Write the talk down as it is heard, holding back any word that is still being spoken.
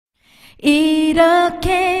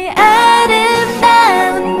이렇게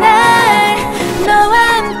아름다운 날 너와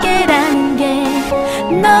함께라는 게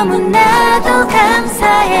너무나도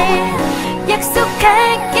감사해.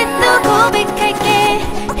 약속할게 또 고백할게.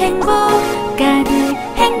 행복 가득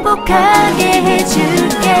행복하게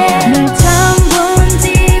해줄게. 널 처음 본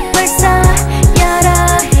지 벌써 여러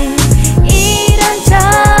해.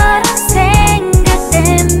 이런저런 생각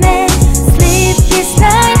때문에 Sleepless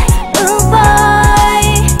night, oh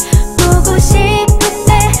boy. 보고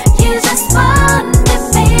싶은데 You just want me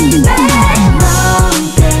baby. 넌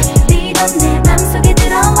때리던 내 맘속에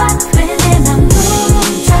들어와. 왜 내 맘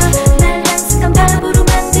훔쳐 날 한순간 바보로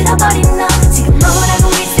만들어버린 너. 지금 뭐라고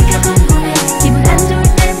있을까 궁금해. 기분 안 좋을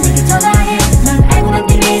땐 내게 전화해. 널 알고 난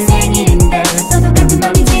뒤에 생일인데 너도 같은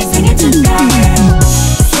맘인지 생일 축하해.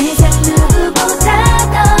 세상 누구보다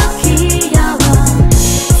더 귀여워.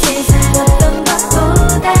 세상 어떤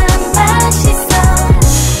것보다 맛있어.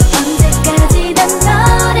 언제까지 난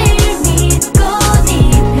너를 믿고 네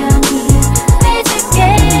편이 돼줄게.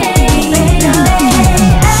 이렇게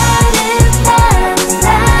아름다운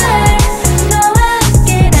날 너와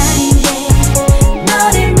함께라는 게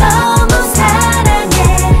너를 너무 사랑해.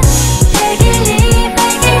 100일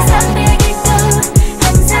 200일 300일 또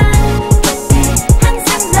항상 곁에 항상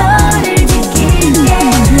너를 지킬게.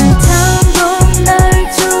 처음 본 널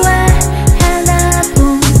좋아하나 봄.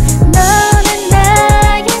 너는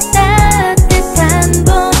나의 따뜻한 봄.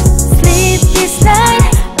 Sleepless night,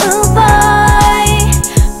 oh boy.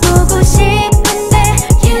 보고 싶은데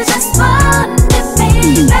You just want me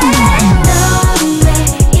baby. 넌 왜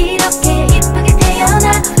이렇게 이쁘게 태어나.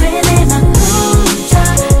 왜 내 맘 훔쳐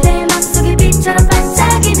내 맘속에 빛처럼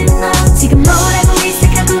반짝이는 너. 지금 뭐라고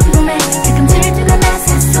있을까 궁금해. 가끔 질투가 나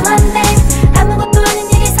사소한데 아무것도 아닌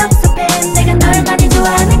일이 섭섭해. 내가 널 많이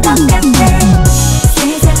좋아하는 것 같아.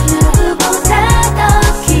 세상 누구보다 더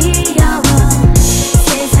귀여워.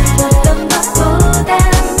 세상 어떤 것보다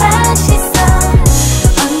맛있어.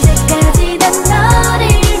 언제까지 난 너를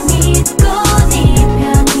믿고 네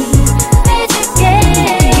편이 돼줄게.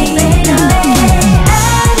 이렇게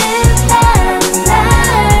아름다운 날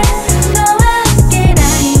너와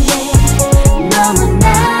함께라는 게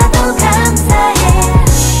너무나도 감사해.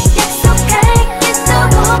 약속할게 또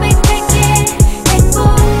고백할게. 행복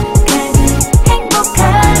가득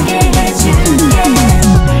행복하게 해줄게.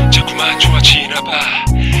 자꾸만 좋아지나봐.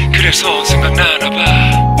 그래서 생각나나봐.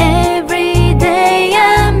 Every day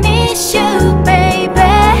I miss you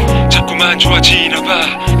baby. 자꾸만 좋아지나봐.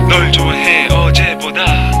 널 좋아해 어제보다.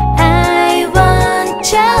 I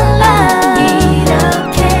want your love.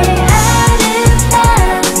 이렇게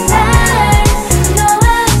아름다운 날 너와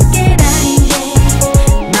함께라는 게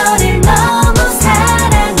너를 너무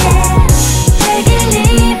사랑해. 100일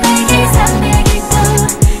 200일 300일 또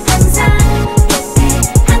항상 곁에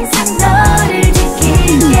항상 너를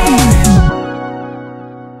지킬게.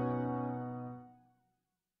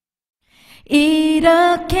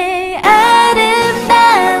 이렇게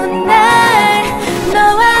아름다운 날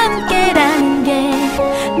너와 함께라는 게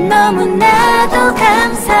너무나도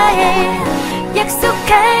감사해.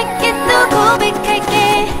 약속할게 또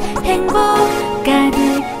고백할게. 행복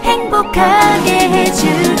가득 행복하게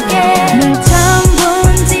해줄게. 널 처음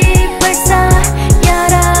본 지 벌써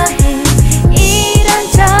여러 해.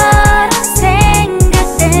 이런저런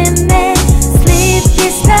생각 때문에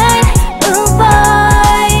Sleepless night, oh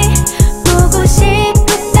boy. 보고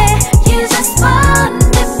싶은데 You just want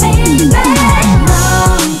me baby. 넌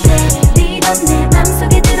때리던 내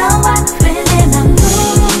맘속에 들어와. 왜 내 맘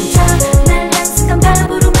훔쳐 날 한순간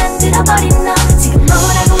바보로 만들어버린 너. 지금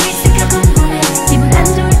뭐라고 있을까 궁금해. 기분 안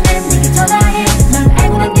좋을 땐 내게 전화해. 널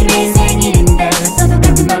알고 난 뒤에 생일인데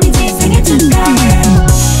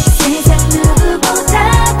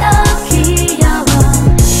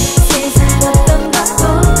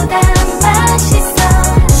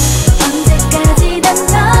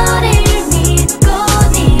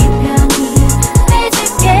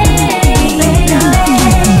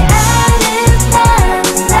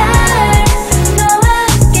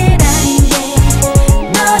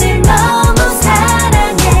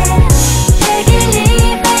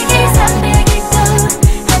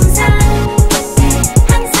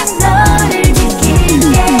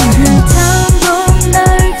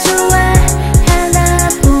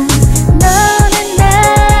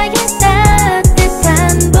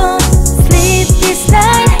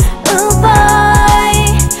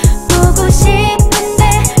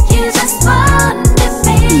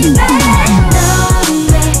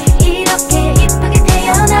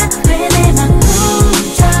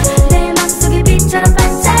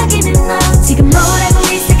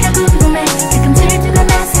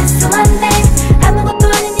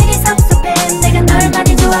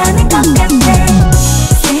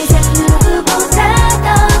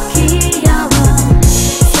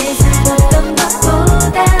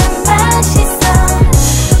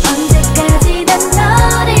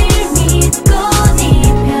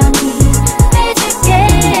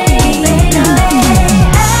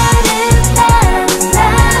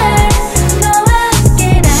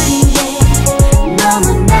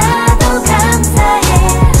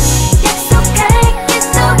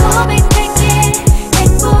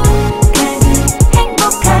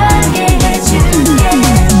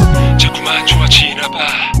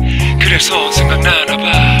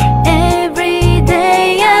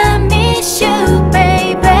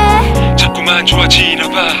자꾸만 좋아지나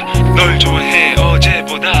봐. 널 좋아해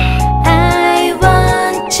어제보다. I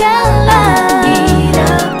want your love.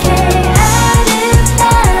 이렇게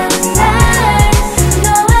아름다운 날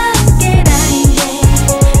너와 함께라는 게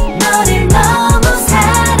너를 너무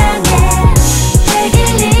사랑해. 100일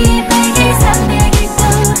 200일 300일도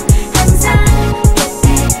항상 곁에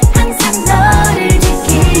항상 너를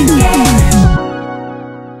지킬게.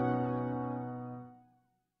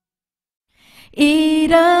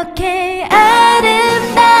 이렇게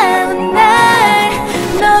아름다운 날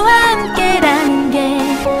너와 함께라는 게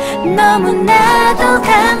너무나도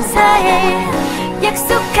감사해.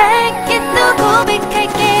 약속할게 또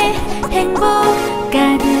고백할게. 행복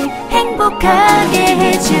가득 행복하게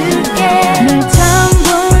해줄게. 널 처음 본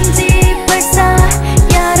지 벌써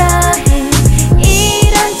여러 해.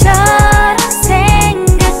 이런저런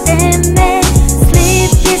생각 때문에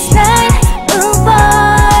Sleepless night, oh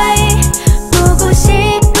boy. 보고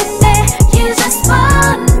싶은데 You just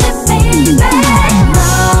want me baby.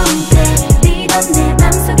 넌 내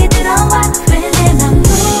맘속에 들어와. 왜 내 맘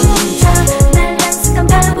훔쳐. 날 한순간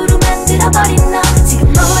바보로 만들어버린 너.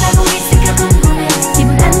 지금 뭐라고 있을까 궁금해. 기분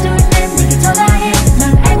안 좋을 땐 내게 전화해. 널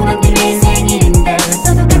알고 난 뒤 내 생일인데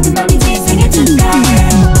너도 같은 맘인지 생일 축하해.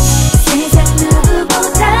 세상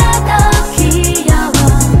누구보다 더 귀여워.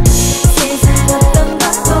 세상 어떤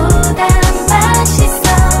것보다 맛있어.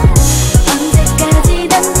 언제까지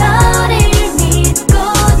난 너를 믿고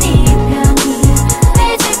네 편이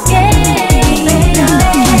돼줄게. 이렇게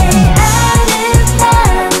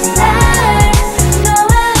아름다운 날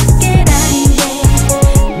너와 함께라는 게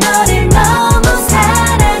너를 너무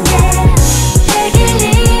사랑해. 100일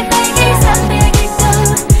 200일 300일도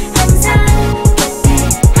항상 곁에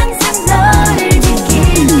항상 너를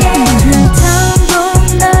지킬게. 처음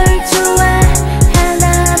본 널 좋아하나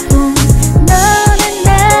봄. 너는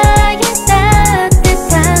나의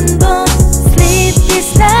따뜻한 봄. Sleepless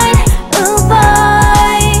night, oh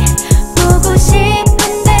boy. 보고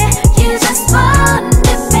싶은데 You just want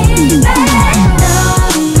me baby. 넌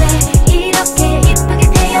왜 이렇게 이쁘게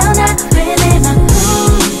태어나. 왜 내 맘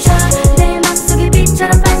훔쳐. 내 맘속에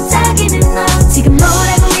빛처럼 반짝이는 너. 지금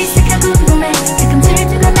뭐라고 있을까 궁금해. 가끔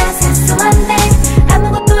질투가 나 사소한데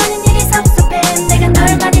아무것도 아닌 일이 섭섭해. 내가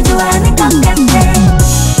널 많이 좋아하는 것 같아.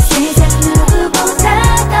 세상 누구보다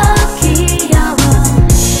더 귀여워.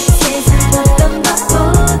 세상 어떤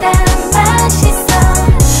것보다 맛있어.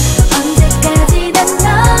 언제까지 난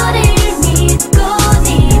너를 믿고 네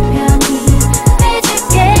편이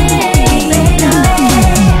돼줄게. 이렇게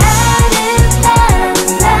아름다운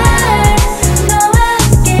날 너와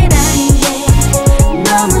함께라는 게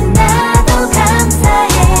너무나도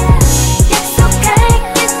감사해.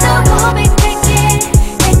 약속할게 또 고백할게.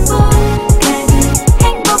 행복 가득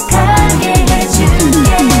행복하게 해줄게.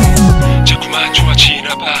 자꾸만 좋아지나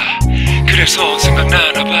봐. 그래서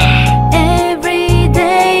생각나나 봐. Every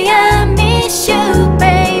day I miss you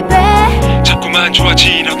baby. 자꾸만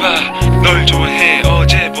좋아지나 봐. 널 좋아해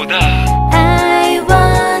어제보다. I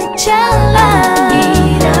want your love.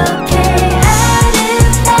 이렇게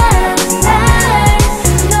아름다운 날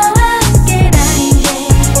너와 함께라는 게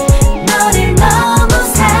너를 너무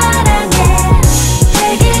사랑해.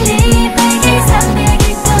 100일 200일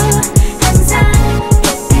 300일도 항상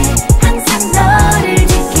곁에 항상 너를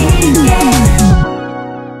지킬게.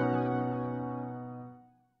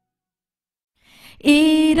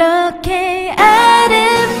 이렇게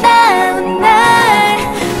아름다운 날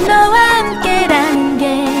너와 함께라는 게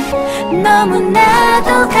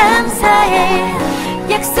너무나도 감사해.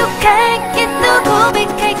 약속할게 또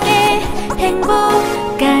고백할게. 행복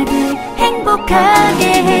가득 행복하게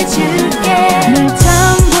해줄게. 널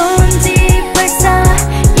처음 본 지 벌써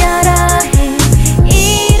여러 해.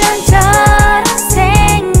 이런저런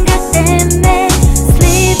생각 때문에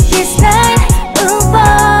Sleepless night, oh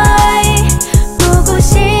boy. 보고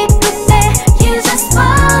싶은데 You just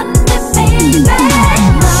want me baby.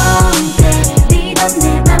 넌 넌 내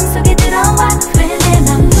맘속에 들어와. 왜 내 맘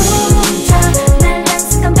훔쳐. 날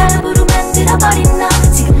한순간 바보로 만들어버린 너.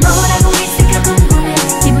 지금 뭐라고 있을까 궁금해.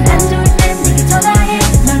 기분 안 좋을 땐 내게 전화해.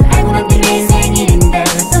 널 알고 난 뒤 내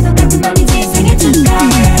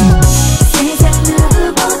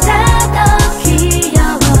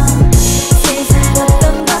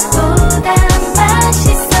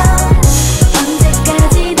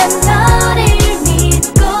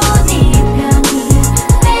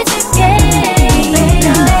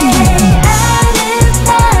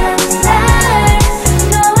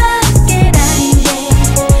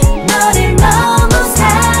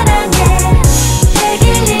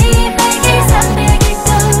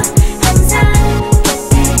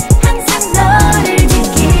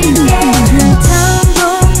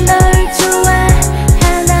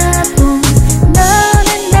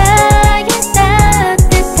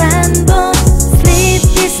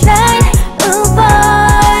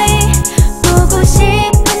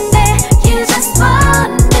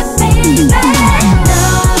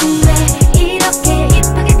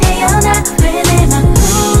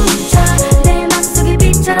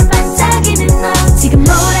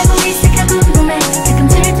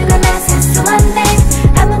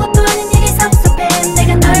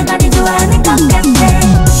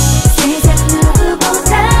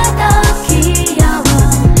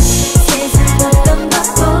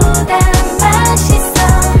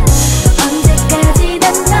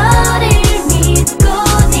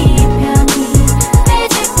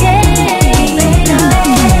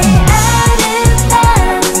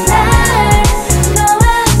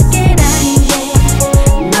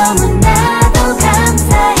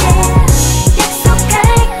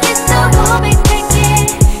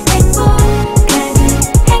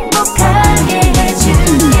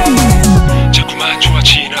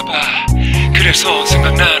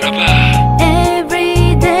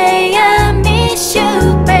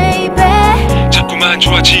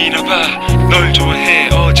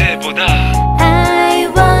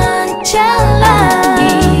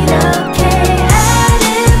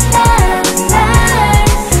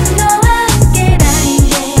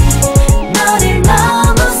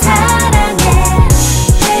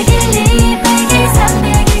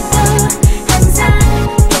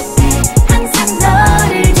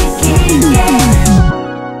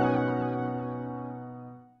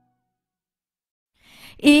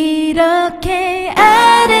이렇게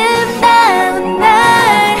아름다운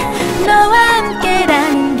날 너와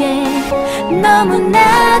함께라는 게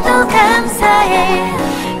너무나도 감사해.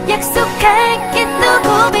 약속할게 또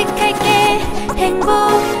고백할게. 행복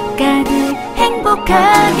가득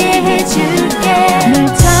행복하게 해줄게. 널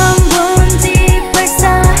처음 본 지 벌써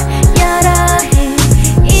여러 해.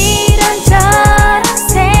 이런저런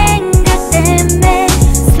생각 때문에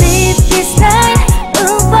Sleep this night,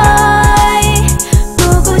 oh boy.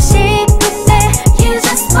 보고 싶은데 You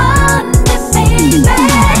just want it, baby.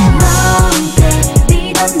 넌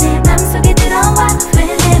때리던 내 맘속에 들어와. 왜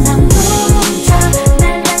내 맘 훔쳐 날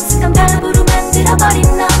한순간 바보로 만들어버린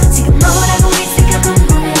너. 지금 뭐라고 있을까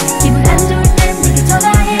궁금해. 기분 안 좋을 땐 내게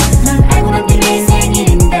전화해. 널 알고 난 뒤에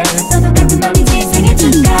생일인데 너도 같은 맘인지 생일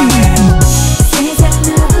축하해. 세상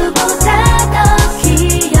누구보다 더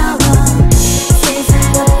귀여워. 세상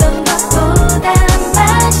어떤 것보다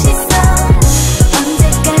맛있어.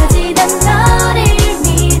 언제까지 난 너를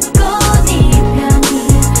믿고 네 편이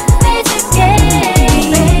돼줄게.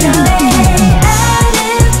 이렇게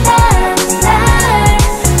아름다운 날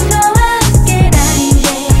너와 함께라는 게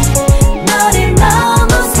너를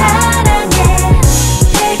너무 사랑해.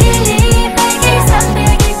 100일 200일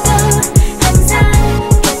 300일 또 항상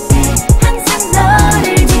곁에 항상 너를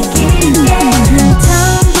지킬게. 난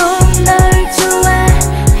처음 본 널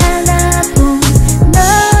좋아하나 봄.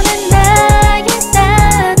 너는 나의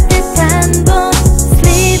따뜻한 봄.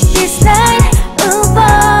 Sleep this night, oh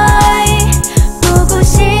boy. 보고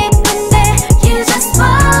싶은데 You just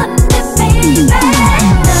want it, baby.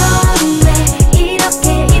 넌 왜 이렇게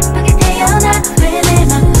이쁘게 태어나. 왜 내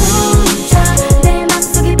맘 훔쳐 내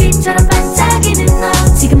맘속에 빛처럼 반짝이는 너.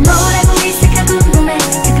 지금 뭐라고 있을까 궁금해.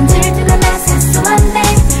 가끔 질투가 나 사소한데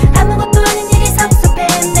아무것도 아닌 일이 섭섭해.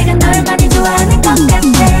 내가 널 많이 좋아하는 것 같아.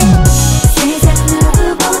 세상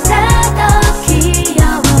누구보다 더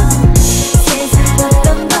귀여워. 세상 어떤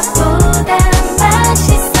것보다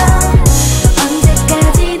맛있어.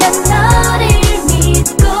 언제까지 난 너를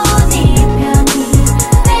믿고 네 편이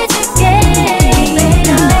돼줄게.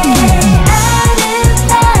 이렇게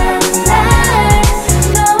아름다운 날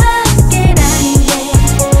너와 함께라는 게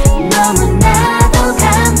너무나도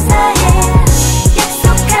감사해.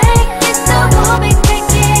 약속할게 또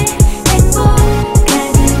고백할게. 행복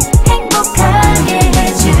가득 행복하게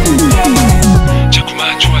해줄게.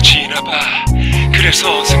 자꾸만 좋아지나봐. 그래서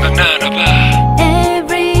생각나나봐.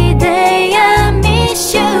 Every day I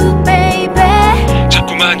miss you, baby.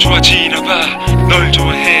 자꾸만 좋아지나봐. 널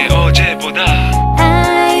좋아해 어제보다.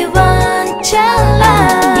 I want your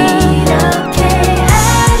love. 이렇게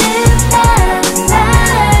아름다운 날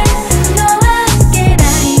너와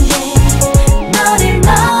함께라는 게 너를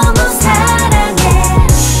너무 사랑해.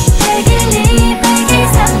 100일 200일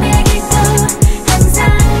 300일 또 항상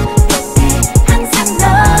곁에 항상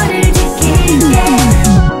너를 지킬게.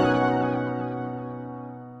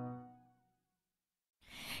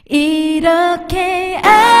 이렇게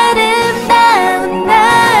아름다운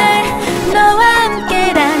날 너와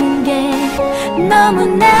함께라는 게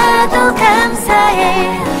너무나도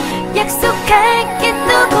감사해. 약속할게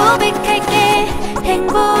또 고백할게.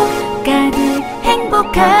 행복 가득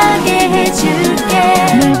행복하게 해줄게.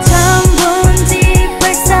 널 처음 본 지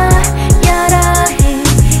벌써 여러 해.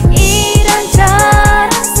 이런저런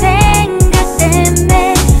생각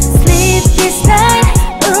때문에 Sleep this night,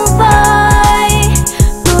 oh boy.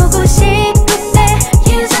 보고 싶은데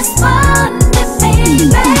You just want it, baby.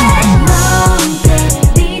 넌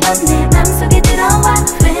때리던 내 맘속에 들어와.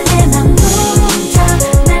 왜 내 맘 훔쳐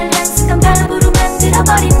날 한순간 바보로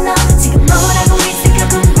만들어버린 너. 지금 뭐라고 있을까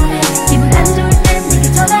궁금해. 기분 안 좋을 땐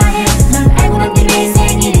내게 전화해. 널 알고 난 뒤에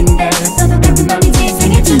생일인데 너도 같은 맘인지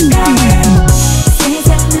생일 축하해.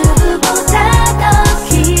 세상 누구보다 더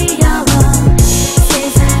귀여워.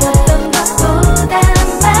 세상 어떤 것보다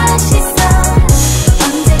맛있어.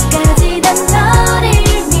 언제까지 난 너를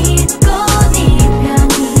믿고 네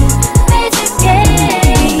편이 돼줄게.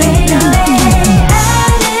 이렇게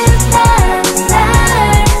아름다운 날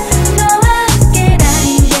너와 함께라는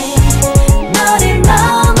게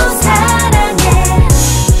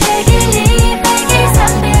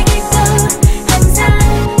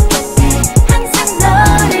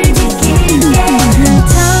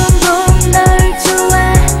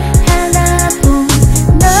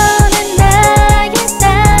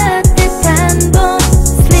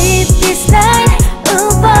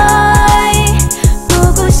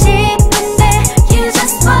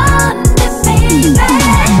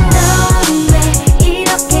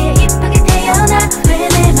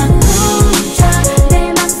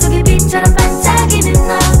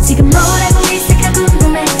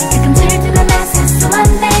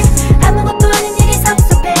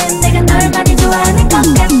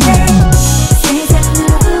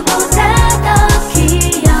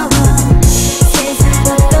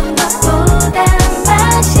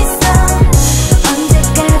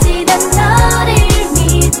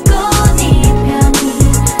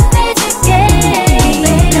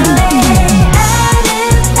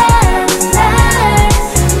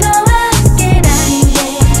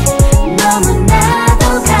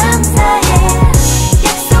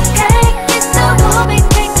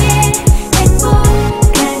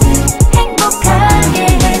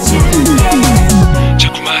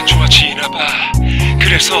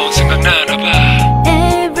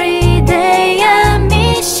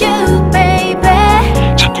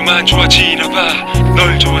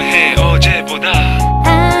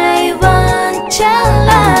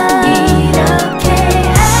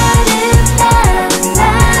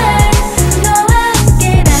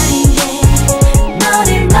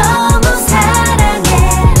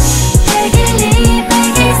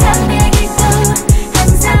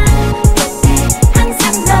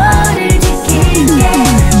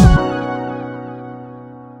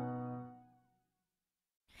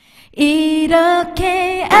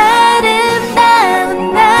이렇게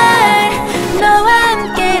아름다운 날 너와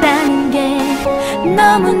함께라는 게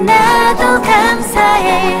너무나도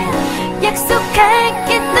감사해.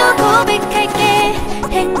 약속할게 또 고백할게.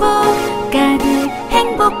 행복 가득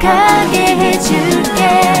행복하게 해줄게.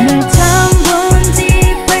 널 처음 본 지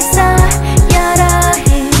벌써 여러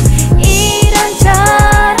해.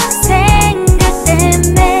 이런저런 생각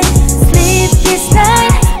때문에 Sleepless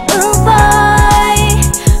night, oh boy.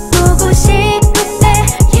 보고 싶은데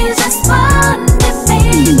You just want me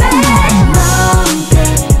baby. 넌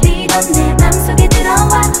때리던 내 맘속에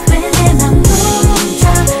들어와. 왜 내 맘 훔쳐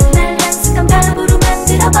날 한순간 바보로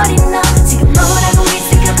만들어버린 너. 지금 뭐라고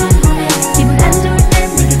있을까 궁금해. 기분 안 좋을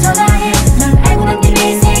땐 내게 전화해. 널 알고 난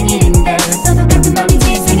뒤에 생일인데 너도 같은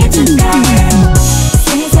맘인지 생일 축하해.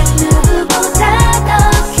 세상 누구보다 더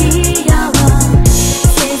귀여워.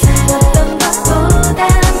 세상 어떤 것보다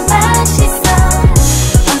맛있어.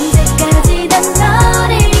 언제까지 난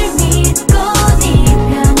너를 믿고 네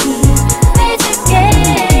편이 돼줄게.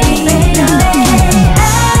 이렇게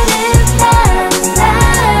아름다운 날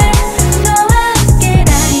너와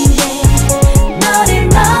함께라는 게 너를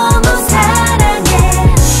너무 사랑해.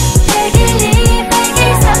 100일 200일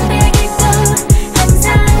 300일도 항상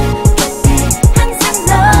곁에 항상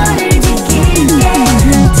너를 지킬게.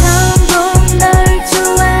 처음 본 널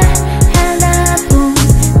좋아하나 봄.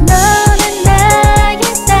 너는 나의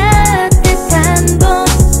따뜻한 봄.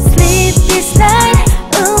 Sleepless night,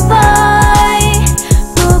 oh boy.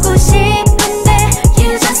 보고 싶은데 You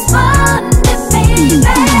just want me baby.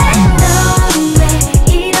 넌 왜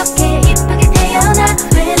이렇게 이쁘게 태어나.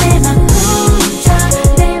 왜 내 맘 훔쳐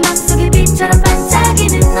내 맘속에 빛처럼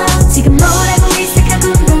반짝이는 너. 지금 뭐라고 있을까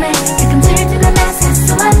궁금해. 가끔 질투가 나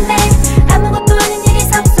사소한데 아무것도 아닌 일이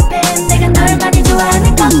섭섭해. 내가 널 많이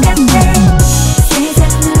좋아하는 것 같아. 세상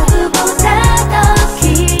누구보다 더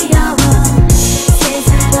귀여워. 세상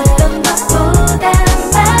어떤 것보다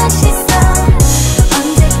맛있어.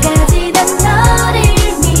 언제까지 난 너를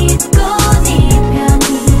믿고 네 편이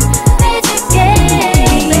돼줄게.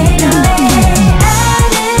 이렇게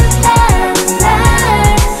아름다운 날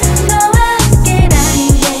너와 함께라는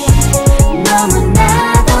게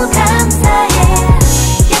너무나도 감사해.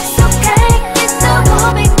 약속할게 또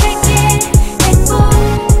고백할게. 행복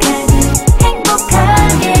가득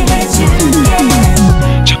행복하게 해줄게.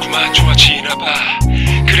 자꾸만 좋아지나봐.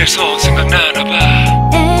 그래서 생각나나봐.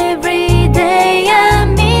 Every day I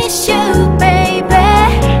miss you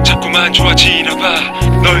baby. 자꾸만 좋아지나봐.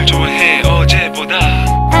 널 좋아해 어제보다.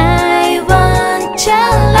 I want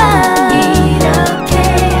your love. 이렇게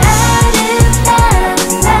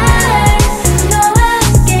아름다운 날 너와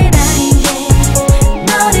함께라는 게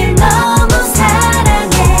너를 너무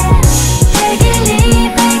사랑해. 100일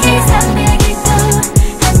 200일 300일도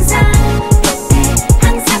항상 곁에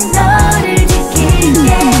항상 너를 지킬게.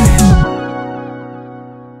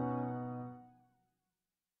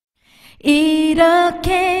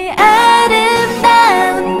 이렇게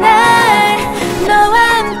아름다운 날 너와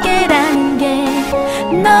함께라는 게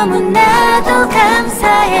너무나도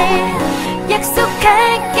감사해.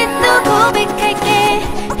 약속할게 또 고백할게.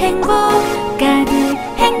 행복 가득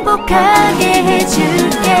행복하게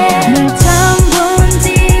해줄게. 널 처음 본 지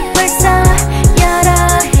벌써 여러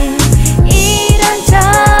해.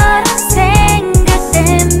 이런저런 생각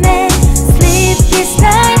때문에 Sleepless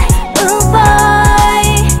night, oh boy.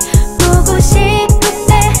 보고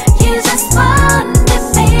싶은데 You just want me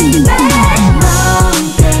baby. 넌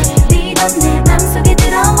때리던 내 맘속에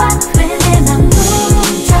들어와. 왜 내 맘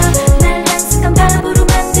훔쳐 날 한순간 바보로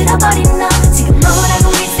만들어버린 너. 지금 뭐라고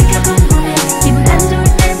있을까 궁금해. 기분 안 좋을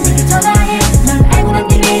땐 내게 전화해. 널 알고 난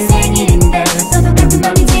뒤에 생일인데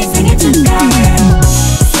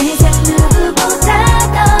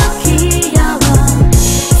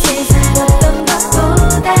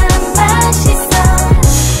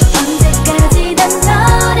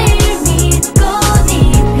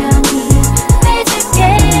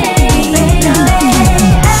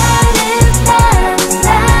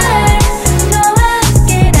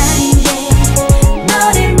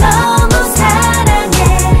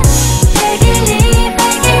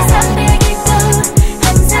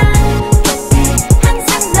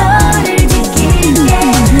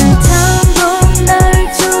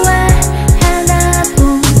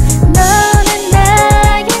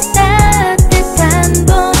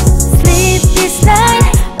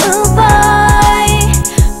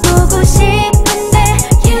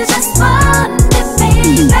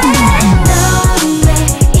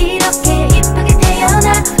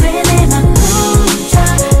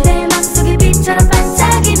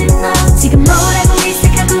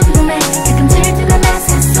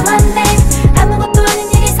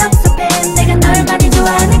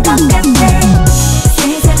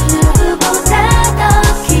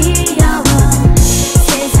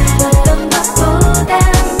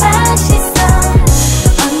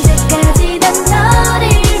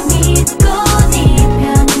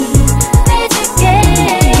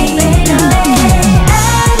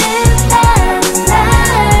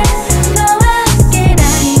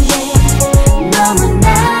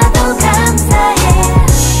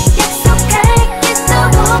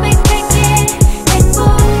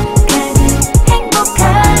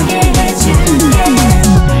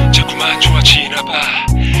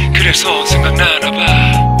그래서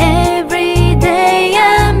생각나나봐. Every day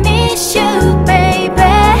I miss you,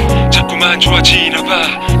 baby. 자꾸만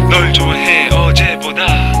좋아지나봐. 널 좋아해 어제보다.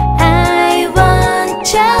 I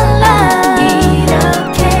want your love.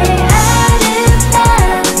 이렇게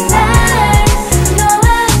아름다운 날 너와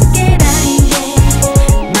함께라는 게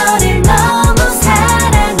너를 너무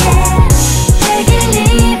사랑해. 100일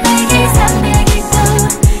 200일 300일도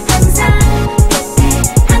항상 곁에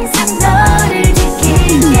항상 너를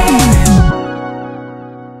지킬게.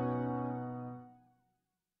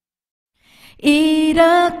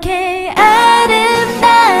 이렇게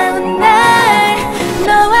아름다운 날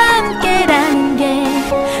너와 함께라는 게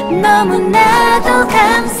너무나도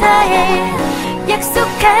감사해.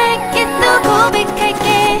 약속할게 또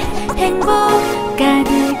고백할게. 행복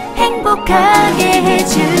가득 행복하게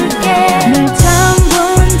해줄게. 널 처음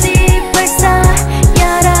본 지 벌써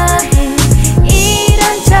여러 해.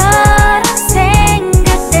 이런저런 생각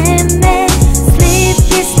때문에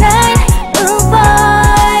Sleepless night, oh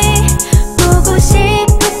boy. 보고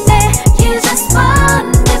싶은데 You just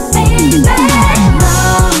want the baby. 넌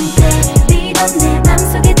때리던 내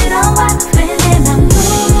맘속에 들어와. 왜 내 맘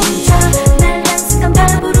훔쳐 날란 순간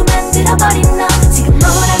바보로 만들어버린 너. 지금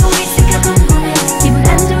뭐라고 있을까 궁금해. 기분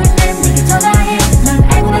안 좋을 땐 내게 전화해. 널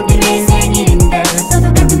알고 난 뒤에 생일인데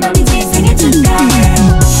너도 같은 맘인지 생일 축하해.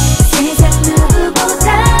 세상 누구보다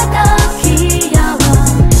더 귀여워.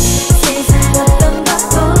 세상 어떤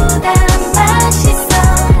것보다 맛있어.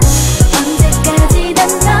 언제까지 난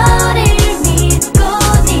너를 믿고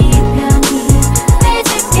네 편이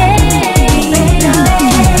돼줄게. 이렇게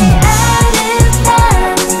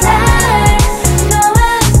아름다운 날 너와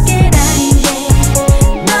함께라는 게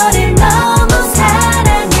너를 너무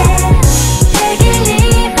사랑해. 100일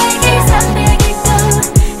 200일 300일도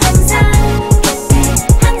항상 곁에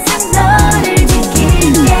항상 너를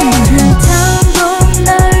지킬게. 처음 본 널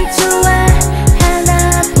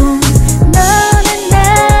좋아하나 봄. 너는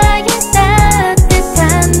나의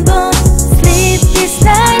따뜻한 봄. Sleepless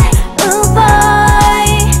night, oh boy.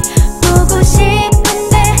 보고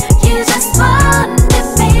싶은데 You just want the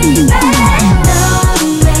baby. 넌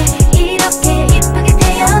왜 이렇게 이쁘게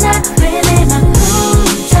태어나. 왜 내 맘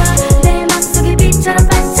훔쳐 내 맘속에 빛처럼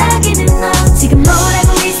반짝이는 너. 지금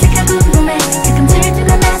뭐라고 있을까 궁금해. 가끔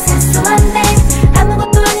질투가 나 사소한데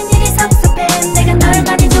아무것도 아닌 일이 섭섭해. 내가 널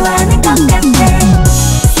많이 좋아하는 것 같아.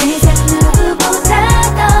 세상 누구보다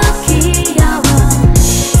더 귀여워.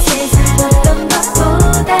 세상 어떤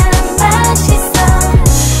것보다 맛있어.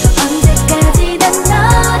 언제까지 난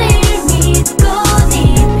너를 믿고 네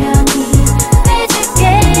편이 돼줄게.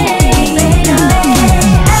 이렇게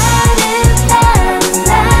아름다운 날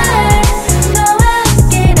너와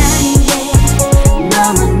함께라는 게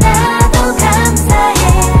너무나도 감사해.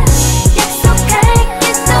 약속할게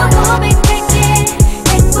또 고백할게.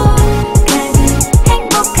 행복 가득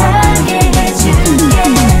행복하게 해줄게.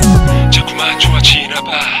 자꾸만 좋아지나봐.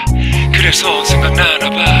 그래서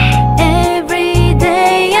생각나나봐. Every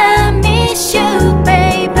day I miss you,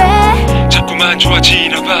 baby. 자꾸만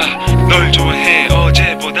좋아지나봐. 널 좋아해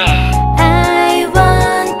어제보다. I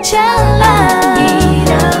want your love.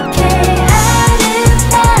 이렇게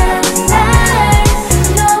아름다운 날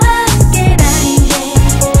너와 함께라는 게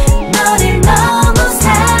너를 너무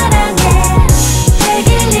사랑해. 100일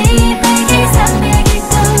 200일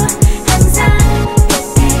 300일도 항상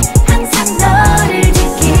곁에 항상 너를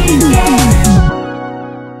지킬게.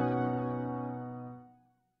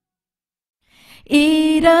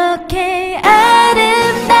 이렇게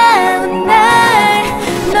아름다운 날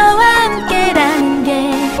너와 함께라는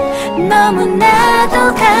게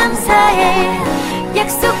너무나도 감사해.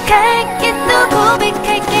 약속할게 또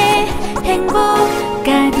고백할게. 행복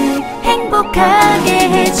가득 행복하게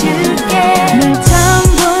해줄게. 널 처음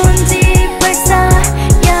본 지 벌써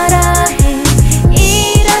여러 해.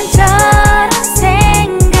 이런저런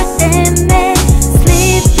생각 때문에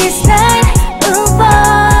Sleepless night, oh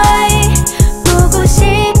boy. 보고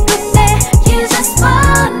싶은데 You just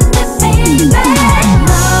want the baby.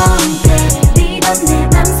 넌 때리던 내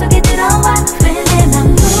맘속에 들어와. 왜 내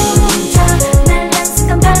맘 훔쳐 날란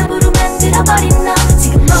순간 바보로 만들어버린 너.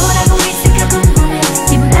 지금 뭐라고 있을까 궁금해.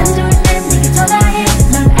 기분 안 좋을 땐 내게 전화해.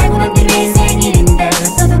 널 알고 난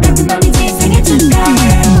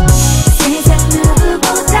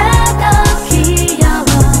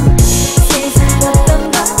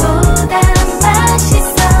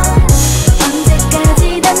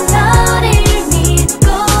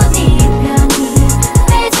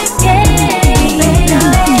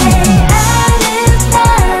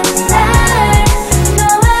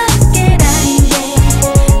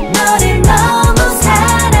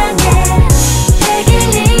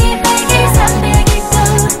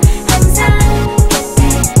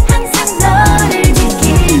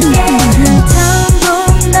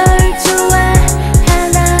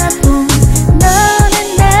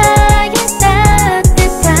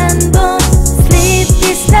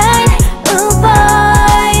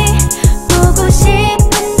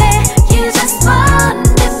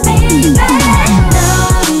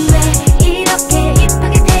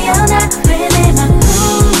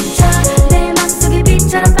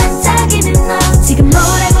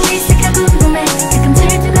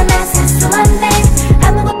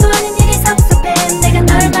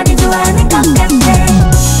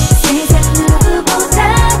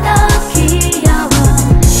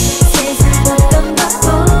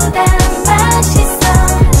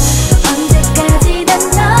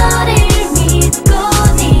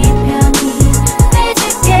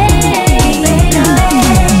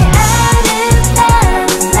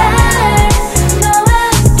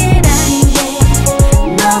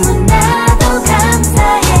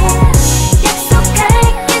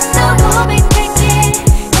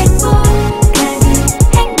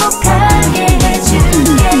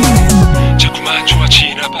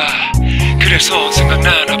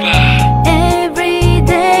생각나나봐. Every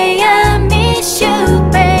day I miss you,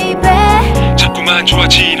 baby. 자꾸만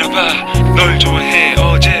좋아지나봐. 널 좋아해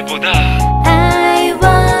어제보다. I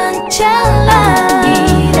want your love.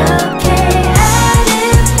 이렇게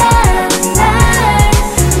아름다운 날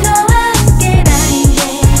너와 함께라는 게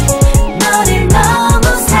너를 너무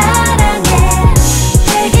사랑해.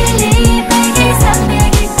 100일 200일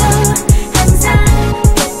 300일도 항상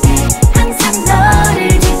곁에 항상 너를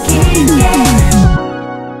지킬게.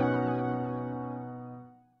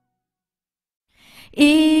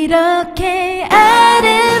 이렇게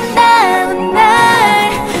아름다운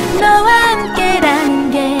날 너와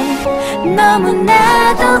함께라는 게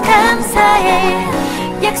너무나도 감사해.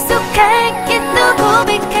 약속할게 또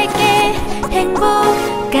고백할게. 행복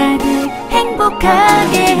가득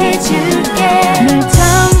행복하게 해줄게. 널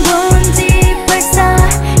처음 본 지 벌써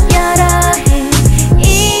여러 해.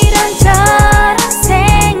 이런저런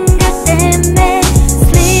생각 때문에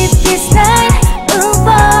Sleepless night, oh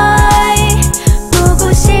boy. 보고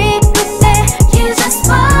싶은데 You just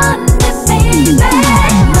want me, baby.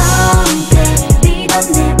 넌 때리던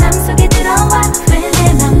내 맘속에 들어와. 왜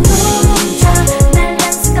내 맘 훔쳐 날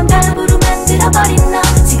한순간 바보로 만들어버린 너.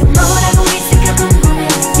 지금 뭐라고 있을까 궁금해.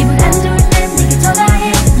 기분 안 좋을 땐 내게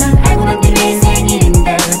전화해. 널 알고 난 뒤에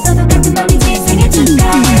생일인데 너도 같은 맘인지 생일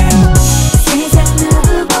축하해. 세상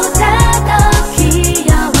누구보다 더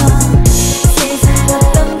귀여워. 세상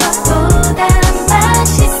어떤 것보다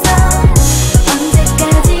맛있어.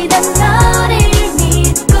 언제까지 난 너를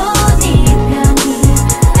믿고 네 편이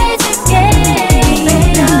돼줄게.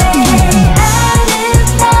 이렇게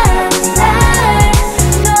아름다운 날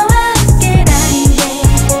너와 함께라는 게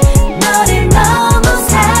너를 너무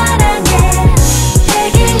사랑해.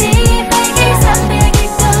 100일 200일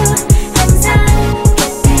 300일도 항상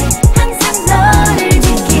곁에 항상 너를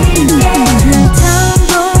지킬게. 처음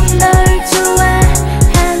본 널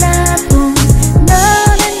좋아하나 봄.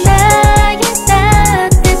 너는 나의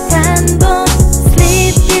따뜻한 봄.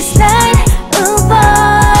 Sleepless night, oh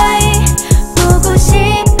boy. 보고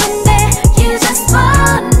싶은데 You just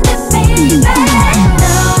want me, baby. 넌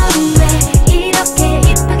왜 이렇게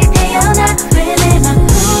이쁘게 태어나. 왜 내 맘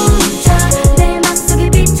훔쳐 내 맘속에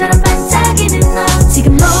빛처럼 반짝이는 너. 지금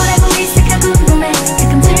뭐라고 있을까 궁금해.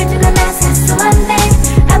 가끔 질투가 나 사소한데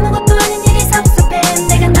아무것도 아닌 일이 섭섭해.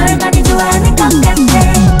 내가 널 많이 좋아하는 것 같아.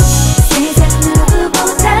 세상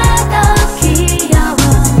누구보다 더 귀여워.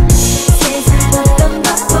 세상 어떤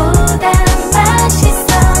것보다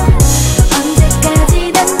맛있어. 언제까지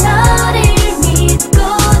난 너를 믿고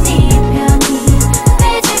네 편이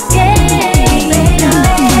돼줄게. 이렇게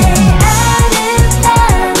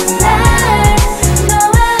아름다운 날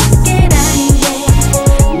너와 함께라는 게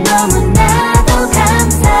너무나도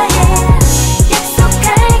감사해.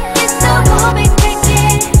 약속할게 또 고백할게.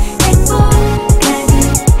 행복 가득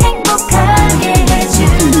행복하게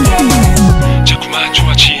해줄게. 자꾸만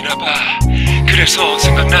좋아지나봐. 그래서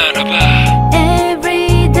생각나나봐.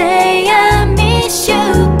 Every day I miss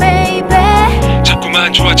you, baby.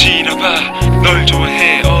 자꾸만 좋아지나봐. 널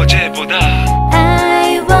좋아해 어제보다.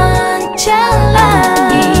 I want your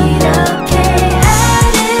love. 이렇게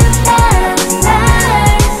아름다운 날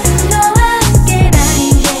너와 함께라는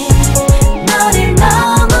게 너를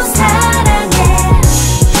너무 사랑해.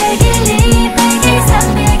 100일 200일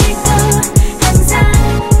 300일도 항상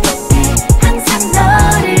곁에 항상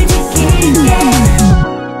너를 지킬게.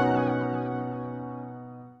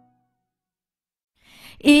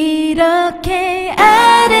 이렇게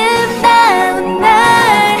아름다운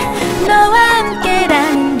날 너와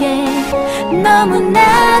함께라는 게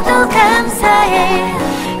너무나도 감사해.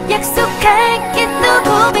 약속할게 또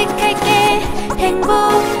고백할게. 행복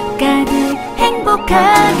가득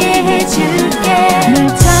행복하게 해줄게. 널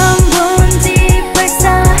처음 본 지 벌써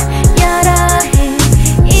여러 해.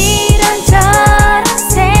 이런저런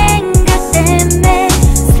생각 때문에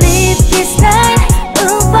Sleepless night,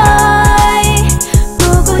 oh boy.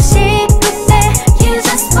 보고 싶은데 You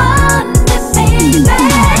just want me, baby.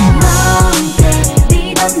 넌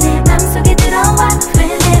때리던 내 맘속에 들어와. 왜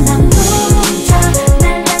내 맘 훔쳐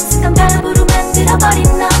날 한순간 바보로 만들어버린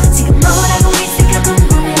너. 지금 뭐라고 있을까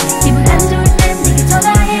궁금해. 기분 안 좋을 땐 내게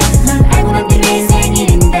전화해. 널 알고 난 뒤에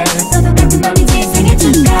생일인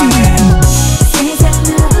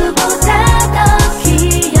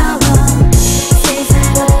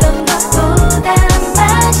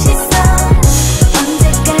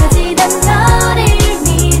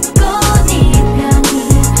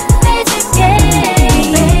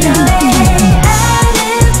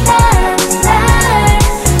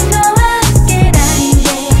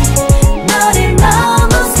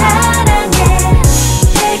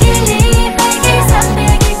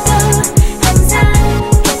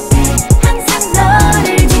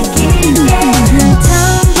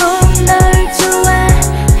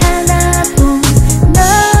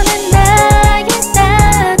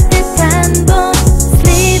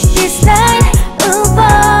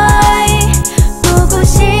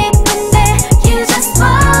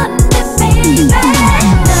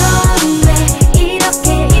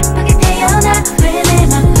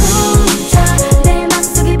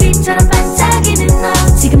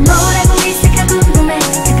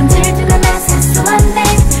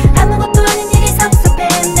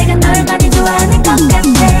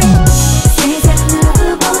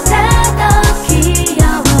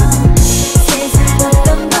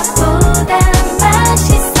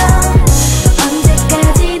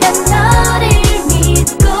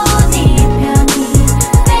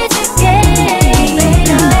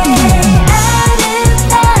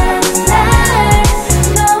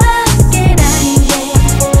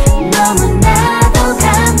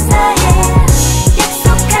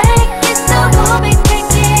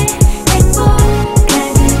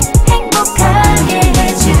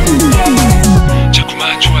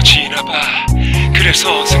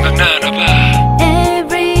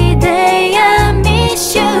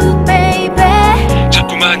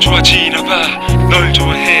좋아지나 봐. 널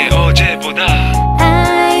좋아해 어제보다.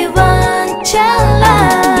 I want your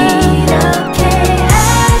love. 이렇게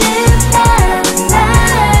아름다운 날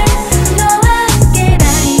너와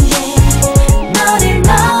함께라는 게 너를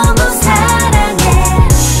너무 사랑해.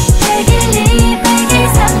 100일 200일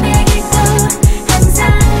 300일도 항상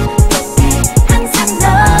곁에 항상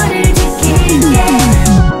너를 지킬게.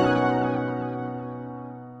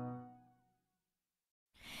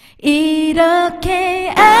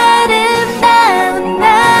 이렇게 아름다운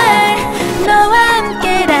날 너와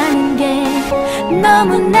함께라는 게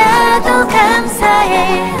너무나도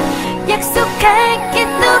감사해. 약속할게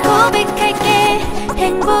또 고백할게.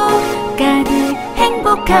 행복 가득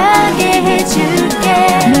행복하게 해줄게.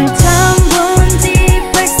 널 처음 본 지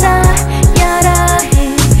벌써 여러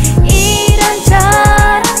해.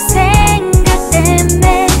 이런저런 생각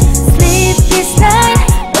때문에 Sleepless night,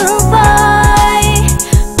 oh boy.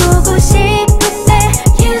 보고 싶은데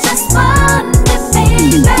You just want it,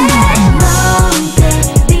 baby. 넌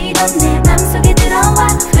때리던 내 맘속에 들어와.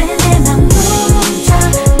 왜 내 맘 훔쳐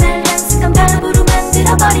날 양식한 바보로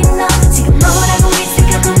만들어버린 너. 지금 뭐라고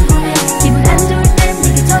있을까 궁금해. 기분 안 좋을 땐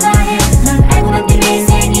내게 전화해. 널 알고 난 뒤에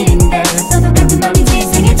생일인데 너도 같은 맘인지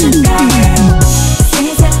생일 축하해.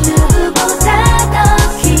 세상 누구보다 더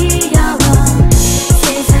귀여워.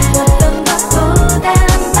 세상 어떤 것보다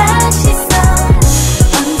맛있어.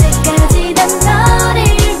 언제까지 난 너를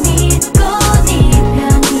믿고 네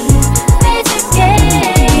편이 돼줄게.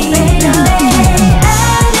 이렇게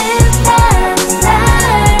아름다운 날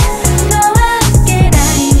너와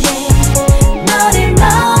함께라는 게 너를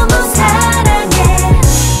너무 사랑해.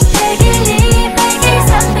 100일 200일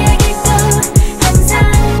 300일도 항상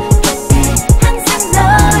곁에 항상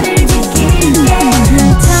너를 지킬게. 난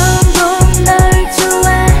처음 본 널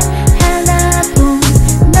좋아하나 봄.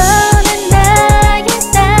 너는 나의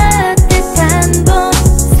따뜻한 봄.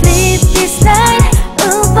 Sleepless night,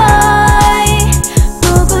 oh boy.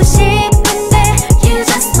 보고 싶은데 You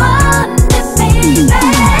just want it, baby.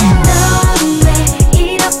 넌 왜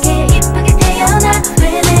이렇게 이쁘게 태어나. 왜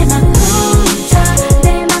내 맘 훔쳐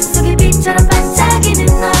내 맘속에 빛처럼 반짝이는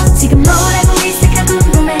너. 지금 뭐라고 있을까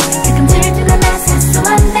궁금해. 가끔 질투가 나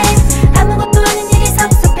사소한데 아무것도 아닌 일이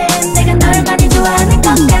섭섭해. 내가 널 많이 좋아하는 것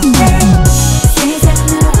같아. 세상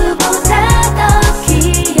누구보다 더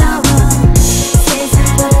귀여워. 세상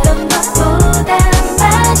어떤 것보다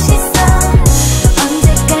맛있어.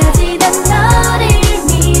 언제까지 난 너를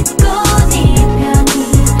믿고 네 편이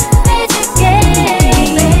돼줄게.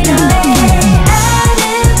 이렇게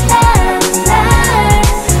아름다운 날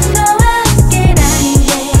너와 함께라는 게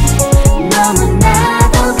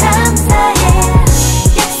너무나도 감사해.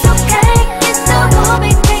 약속할게 또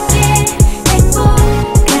고백할게. 행복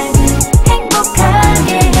가득 행복하게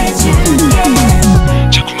해줄게.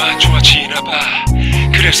 자꾸만 좋아지나 봐.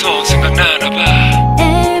 그래서 생각나나 봐.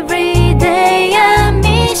 Every day I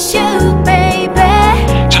miss you,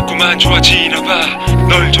 baby. 자꾸만 좋아지나 봐.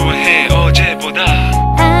 널 좋아해 어제보다.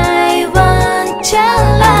 I want your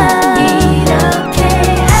love. 이렇게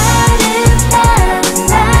아름다운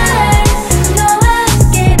날 너와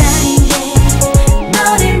함께라는 게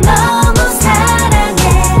너를 너무 사랑해.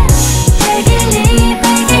 100일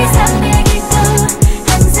 200일 300일도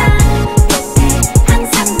항상 곁에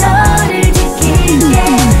항상 너를 지킬게.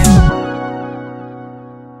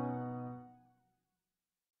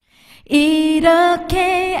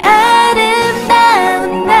 이렇게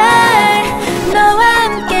아름다운 날 너와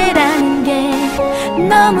함께라는 게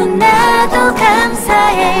너무나도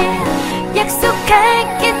감사해.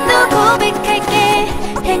 약속할게 또 고백할게.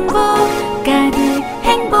 행복 가득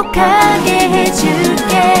행복하게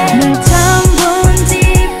해줄게. 널 처음 본 지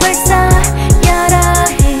벌써 여러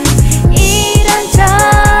해.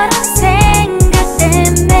 이런저런 생각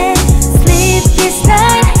때문에 Sleepless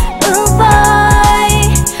night, oh boy.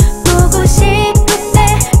 보고 싶은데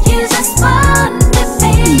You just want it,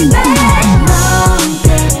 baby. 넌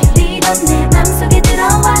때리던 내 맘속에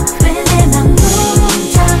들어와. 왜 내 맘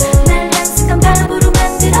훔쳐 날 양식한 바보로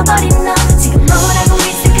만들어버린 너. 지금 뭐라고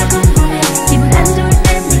있을까 궁금해. 기분 안 좋을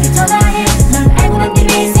땐 내게 전화해. 널 알고 난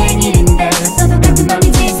뒤에 생일인데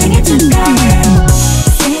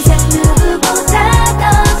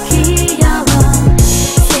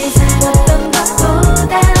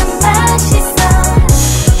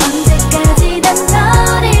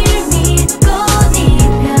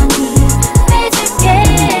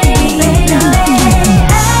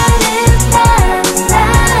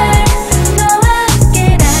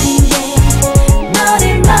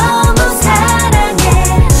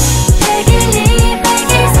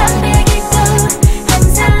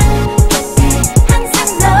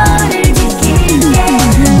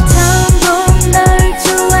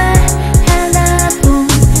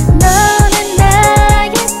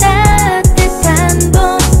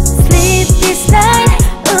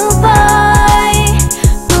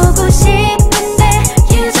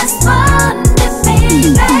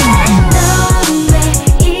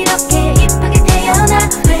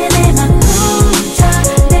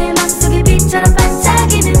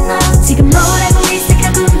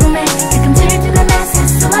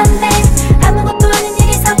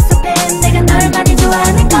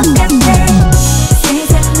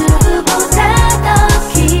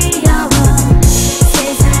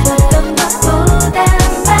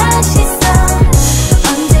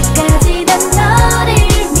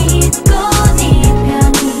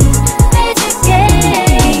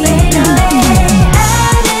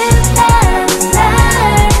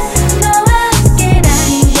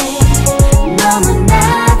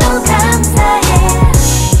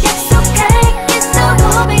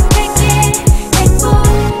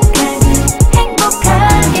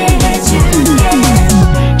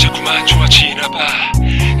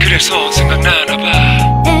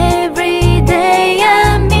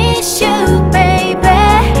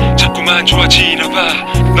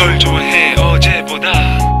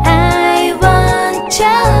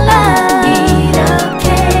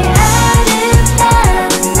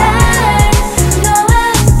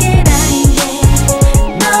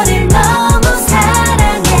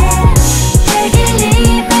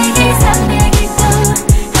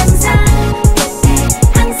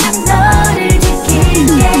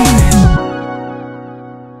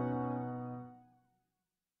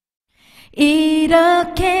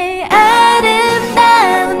이렇게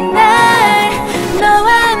아름다운 날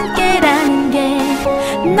너와 함께라는 게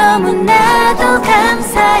너무나도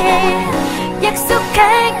감사해.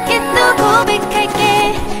 약속할게 또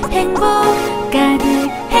고백할게. 행복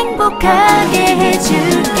가득 행복하게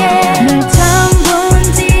해줄게. 널 처음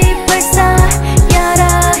본 지 벌써 여러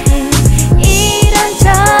해.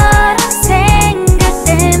 이런저런 생각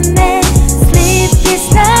때문에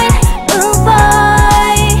Sleepless night, oh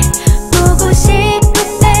boy. 보고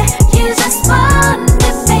싶은데 You just want me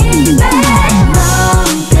baby. 넌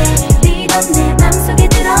때리던 내 맘속에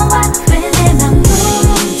들어와. 왜 내 맘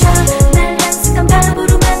훔쳐 날 한순간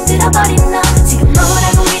바보로 만들어버린 너. 지금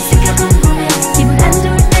뭐라고 있을까 궁금해. 기분 안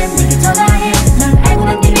좋을 땐 내게 전화해. 널 알고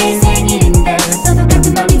난 뒤에 생일인데 너도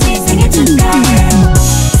같은 맘인지 생일 축하해.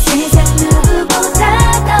 세상 누구보다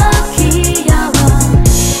더 귀여워.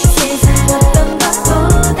 세상 어떤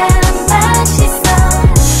것보다 맛있어.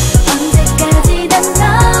 언제까지 난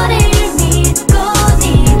너를 믿고 네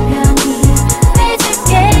편이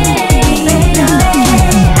돼줄게. 이렇게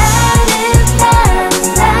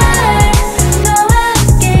아름다운 날 너와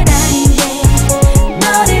함께라는 게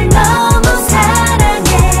너를 너무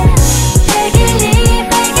사랑해. 100일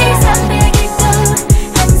 200일 300일도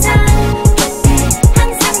항상 곁에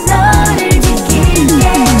항상 너를 지킬게.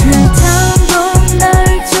 널 처음 본 널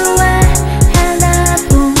좋아하나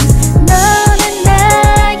봄. 너는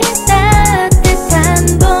나의 따뜻한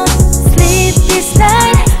봄. Sleepless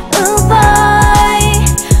night, oh boy.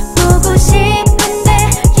 보고 싶은데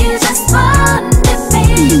You just want me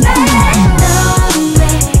baby. 넌 왜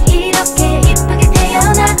이렇게 이쁘게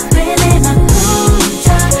태어나. 왜 내 맘 훔쳐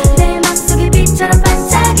내 맘속에 빛처럼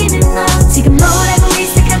반짝이는 너. 지금 뭐라고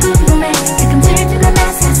있을까 궁금해. 가끔 질투가 나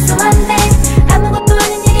사소한데 아무것도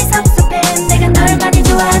아닌 일이 섭섭해. 내가 널 많이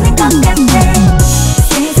좋아하는 것 같아.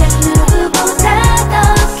 세상 누구보다 더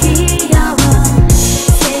귀여워.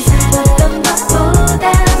 세상 어떤 것보다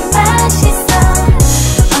맛있어.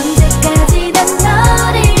 언제까지 난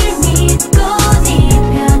너를 믿고 네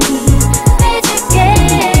편이 돼줄게.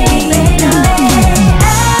 이렇게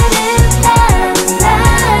아름다운 날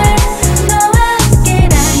너와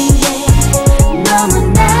함께라는 게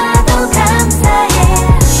너무나도 감사해.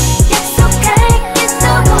 약속할게 또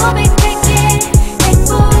고백할게. 행복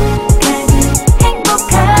가득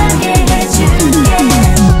행복하게 해줄게.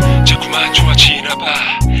 자꾸만 좋아지나봐.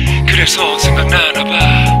 그래서 생각나나봐.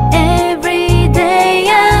 Every day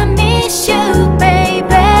I miss you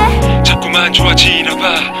baby. 자꾸만 좋아지나봐.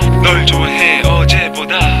 널 좋아해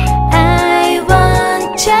어제보다. I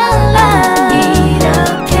want your love.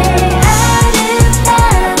 이렇게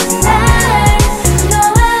아름다운 날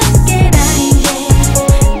너와 함께라는 게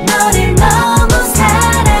너를 너무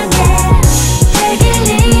사랑해. 100일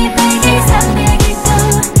 200일 300일도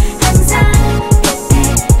항상 곁에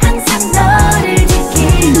항상 너를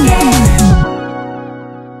지킬게.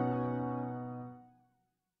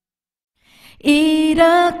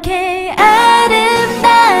 이렇게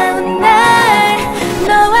아름다운 날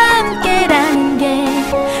너와 함께라는 게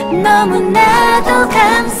너무나도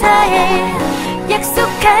감사해.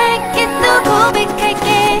 약속할게 또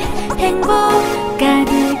고백할게. 행복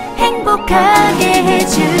가득 행복하게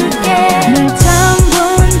해줄게. 널 처음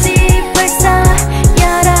본 지 벌써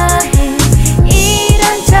여러 해.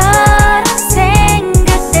 이런저런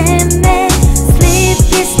생각 때문에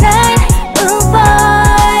Sleepless night, oh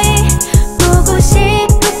boy. 보고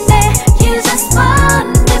싶은데 You just want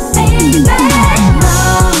me baby. 넌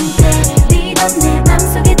때리던 내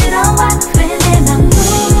맘속에 들어와. 왜 내 맘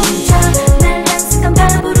훔쳐 날 한순간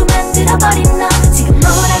바보로 만들어버린 너. 지금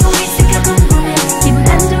뭐라고 있을까 궁금해. 기분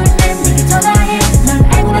안 좋을 땐 내게 전화해. 널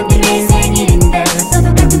알고 난 뒤에 생일인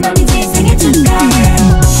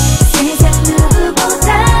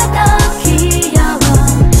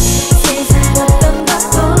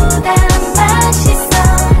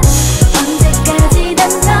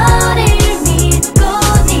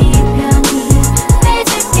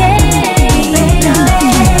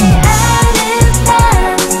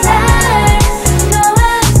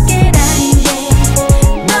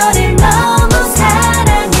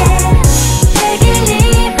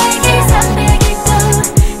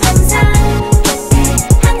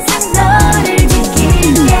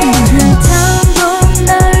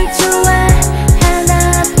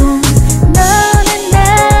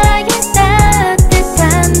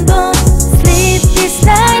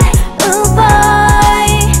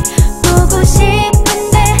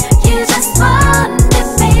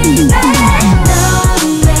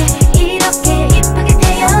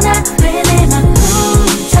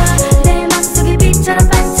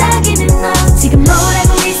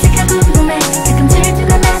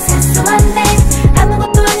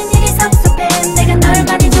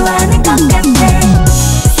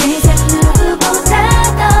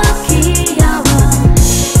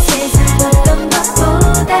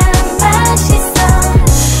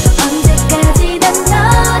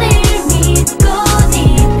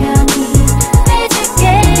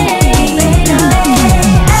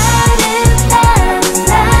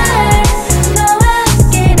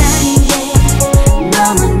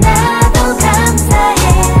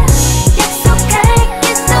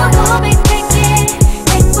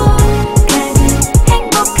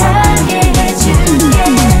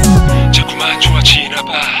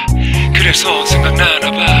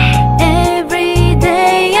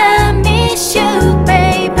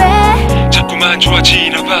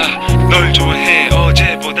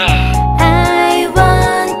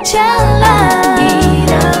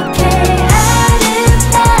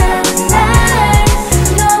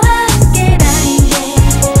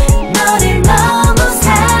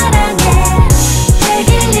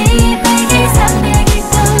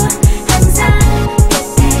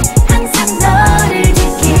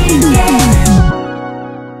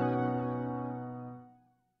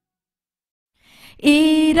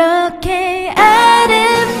이렇게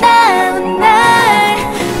아름다운 날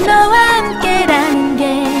너와 함께라는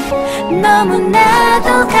게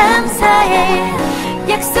너무나도 감사해.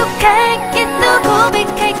 약속할게 또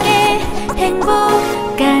고백할게. 행복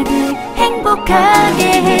가득 행복하게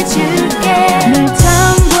해줄게. 널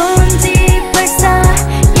처음 본 지 벌써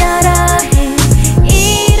여러 해.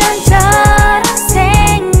 이런저런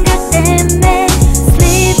생각 때문에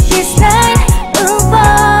Sleepless night, oh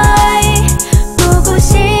boy. 보고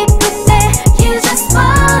싶은데 You just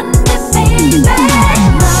want it baby.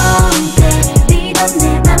 넌 때리던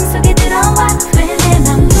내 맘속에 들어와. 왜 내 맘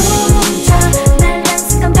훔쳐 날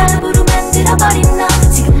한순간 바보로 만들어버린 너.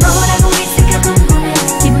 지금 뭐라고 있을까 궁금해.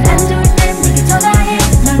 기분 안 좋을 땐 내게 전화해.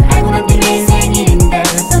 널 알고 난 뒤에 생일인데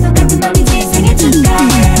너도 같은 맘인지 생일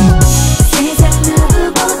축하해. 세상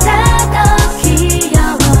누구보다 더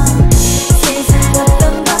귀여워. 세상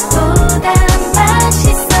어떤 것보다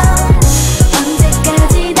맛있어.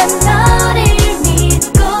 언제까지 난 너를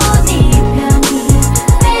믿고 네 편이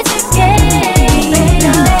돼줄게.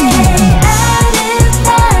 이렇게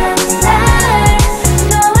아름다운 날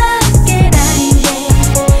너와 함께라는 게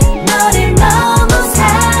너를 너무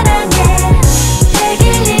사랑해. 100일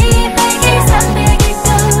 200일 300일 또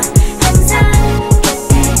항상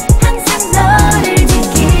곁에 항상 너를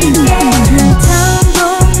지킬게. 처음 본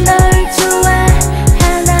널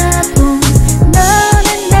좋아하나 봄. 너는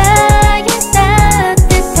나의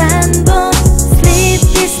따뜻한 봄.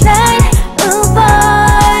 Sleepless night, oh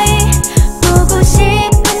boy. 보고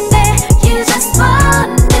싶은데 You just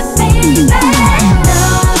want it baby. 넌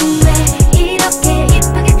왜 이렇게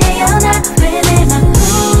이쁘게 태어나. 왜 내 맘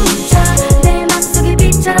훔쳐 내 맘속에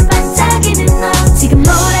빛처럼 반짝이는 너. 지금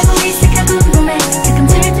뭐라고 있을까 궁금해. 가끔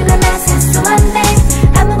질투가 나 사소한데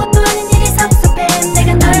아무것도 아닌 일이 섭섭해.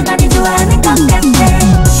 내가 널 많이 좋아하는 것 같아.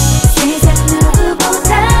 세상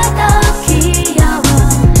누구보다 더 귀여워.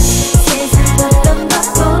 세상 어떤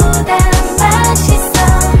것보다 맛있어.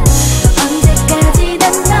 언제까지 난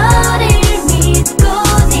너를 믿고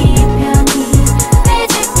네 편이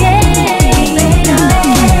돼줄게. 이렇게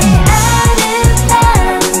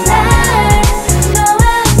아름다운 날 너와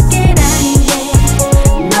함께라는 게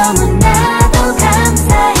너무나도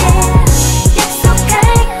감사해.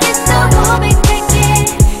 약속할게 또 고백할게.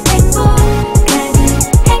 행복 가득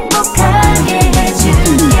행복하게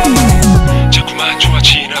해줄게. 자꾸만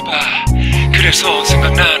좋아지나봐. 그래서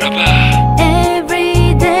생각나나봐.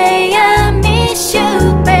 Every day I miss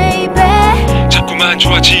you baby. 자꾸만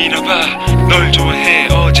좋아지나봐. 널 좋아해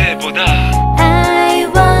어제보다. I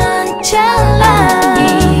want your love.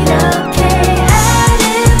 이렇게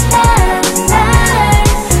아름다운 날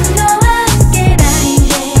너와 함께라는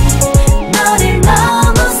게 너를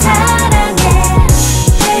너무 사랑해.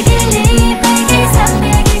 100일 200일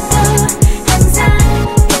 300일 또 항상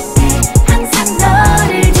곁에 항상 너를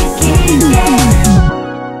지킬게.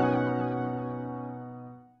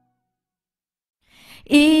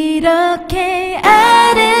 이렇게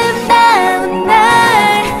아름다운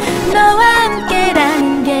날 너와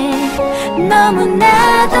함께라는 게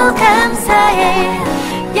너무나도 감사해.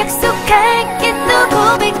 약속할게 또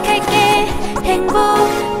고백할게. 행복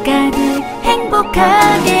가득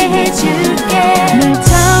행복하게 해줄게. 널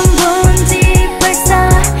처음 본 지 벌써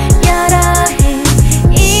여러 해.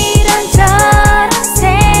 이런저런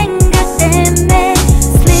생각 때문에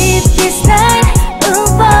Sleepless night, oh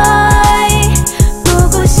boy.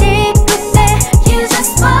 보고 싶은데 You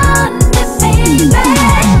just want it baby.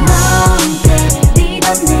 넌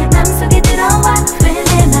때리던 내 맘속에 들어와. 왜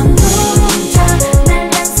내 맘 훔쳐 날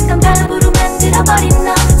한순간 바보로 만들어버린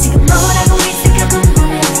너. 지금 뭐라고 있을까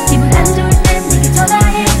궁금해. 기분 안 좋을 땐 내게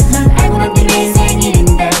전화해. 널 알고 난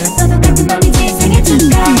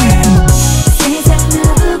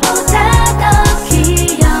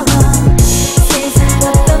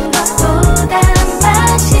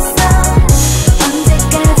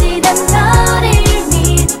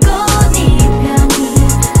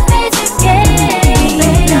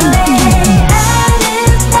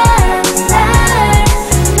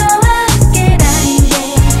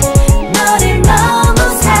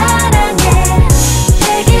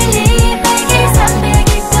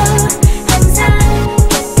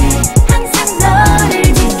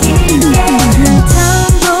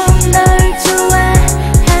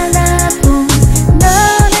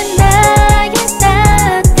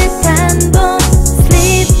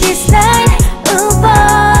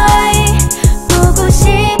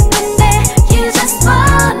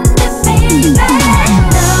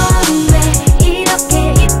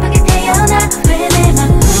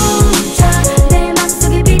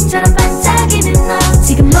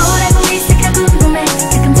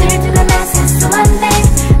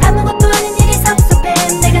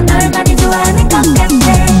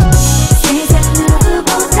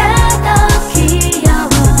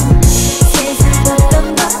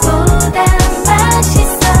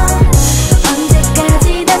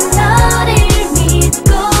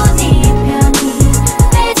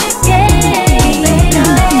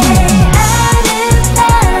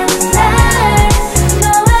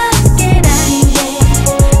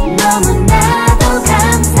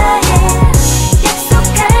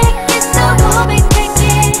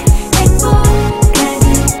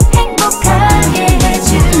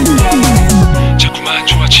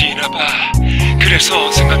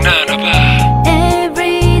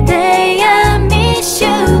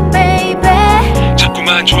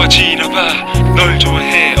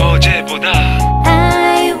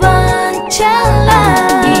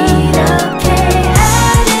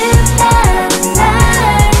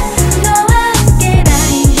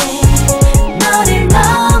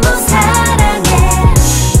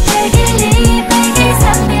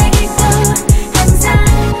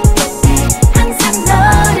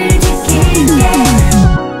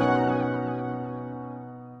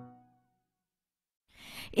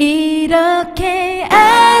이렇게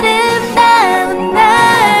아름다운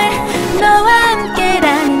날 너와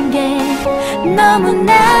함께라는 게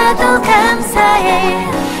너무나도 감사해.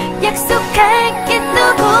 약속할게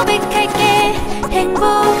또 고백할게. 행복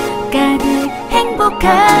가득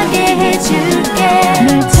행복하게 해줄게.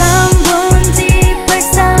 널 처음 본 지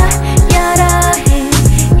벌써 여러 해.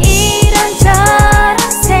 이런저런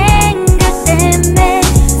생각 때문에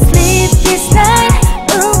Sleepless night,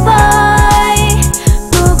 oh boy.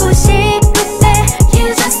 보고 싶은데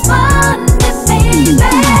You just want me baby.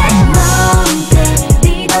 넌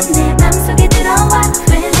때리던 내 맘속에 들어와.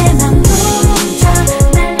 왜 내 맘 훔쳐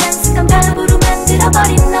날 한순간 바보로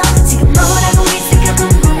만들어버린 너. 지금 뭐라고 있을까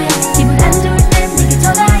궁금해. 기분 안 좋을 땐 내게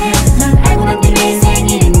전화해. 널 알고 난 뒤에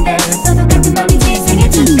생일인데 너도 같은 맘인지 생일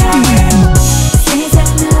축하해. 세상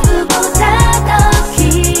누구보다 더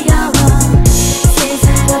귀여워. 세상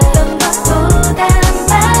어떤 것보다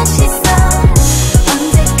맛있어.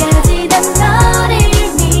 언제까지 난 너를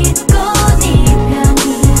믿고 네 편이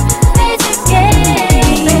돼줄게.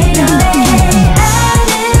 이렇게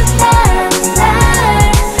아름다운 날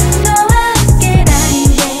너와 함께라는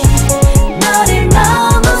게 너를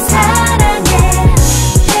너무 사랑해.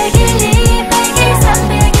 100일 200일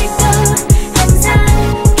 300일도 항상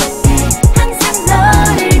곁에 항상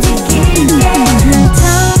너를 지킬게. 날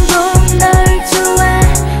처음 본 널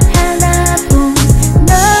좋아하나 봄.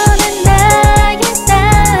 너는 나의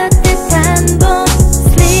따뜻한 봄.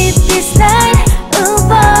 Sleepless night, oh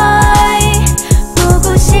boy. 보고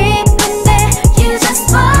싶은데 You just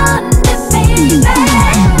want me baby.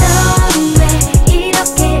 넌 왜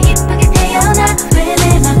이렇게 이쁘게 태어나. 왜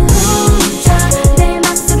내 맘 훔쳐 내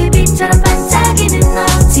맘속에 빛처럼 반짝이는 너.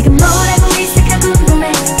 지금 뭐라고 있을까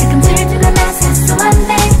궁금해. 가끔 질투가 나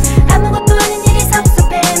사소한데 아무것도 아닌 일이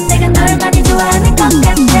섭섭해. 내가 널 많이 좋아하는 것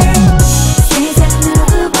같아. 세상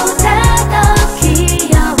누구보다 더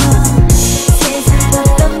귀여워. 세상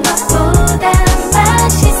어떤 것보다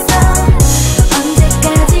맛있어.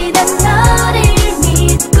 언제까지 난 너를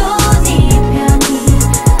믿고 네 편이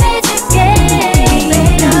돼줄게.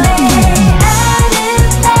 이렇게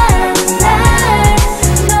아름다운 날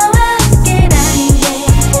너와 함께라는 게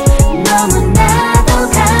너무나도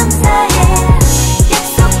감사해.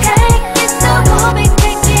 약속할게 또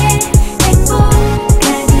고백할게. 행복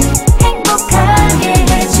가득 행복하게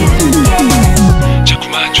해줄게.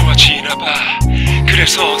 자꾸만 좋아지나봐.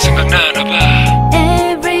 그래서 생각나나봐.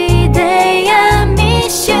 Every day I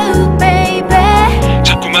miss you baby.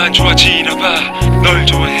 자꾸만 좋아지나봐. 널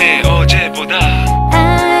좋아해 어제보다.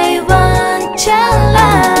 I want your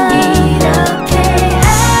love. 이렇게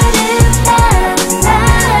아름다운 날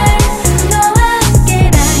너와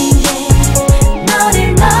함께라는 게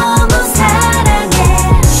너를 너무 사랑해.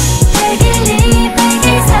 100일 200일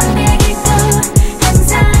 300일도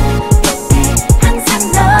항상 곁에 항상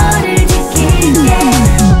너를 지킬게.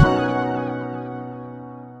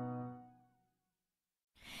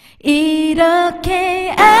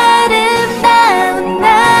 이렇게 아름다운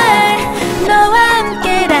날 너와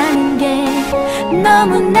함께라는 게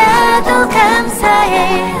너무나도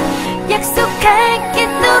감사해. 약속할게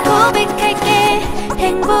또 고백할게.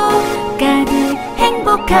 행복 가득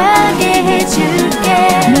행복하게 해줄게.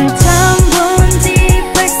 널 처음 본 지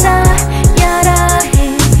벌써 여러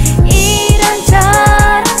해.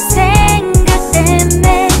 이런저런 생각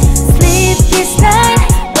때문에 Sleepless night,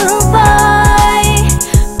 oh boy.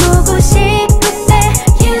 보고 싶은데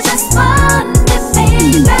You just want me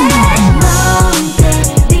baby. 넌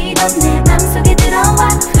때리던 내 맘속에 들어와.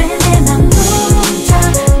 왜 내 맘 훔쳐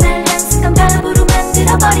날 한순간 바보로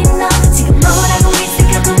만들어버린 너. 지금 뭐라고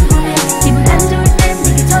있을까 궁금해. 기분 안 좋을 땐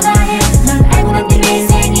내게 전화해. 널 알고 난 뒤에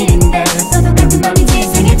생일인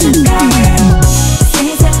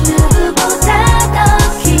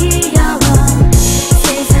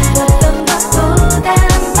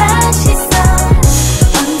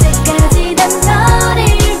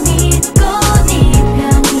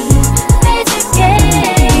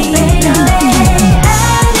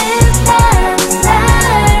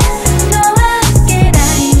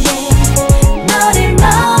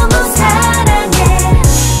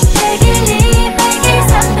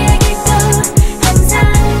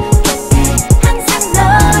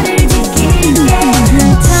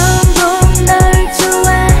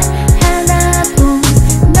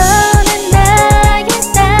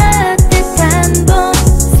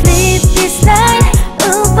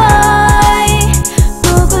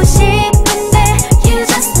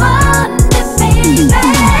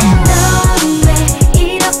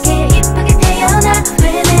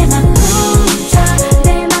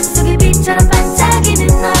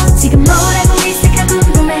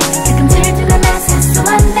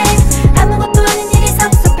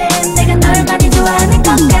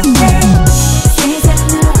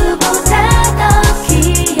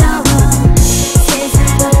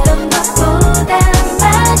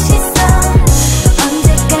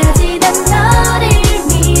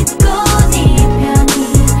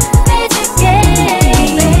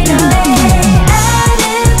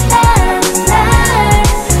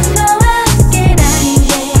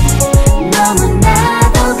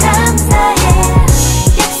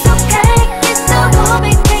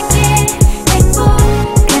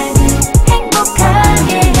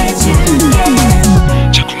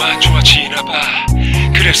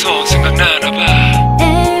계속해서 생각나나봐.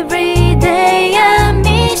 Every day I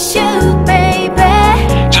miss you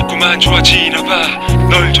baby. 자꾸만 좋아지나봐.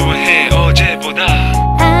 널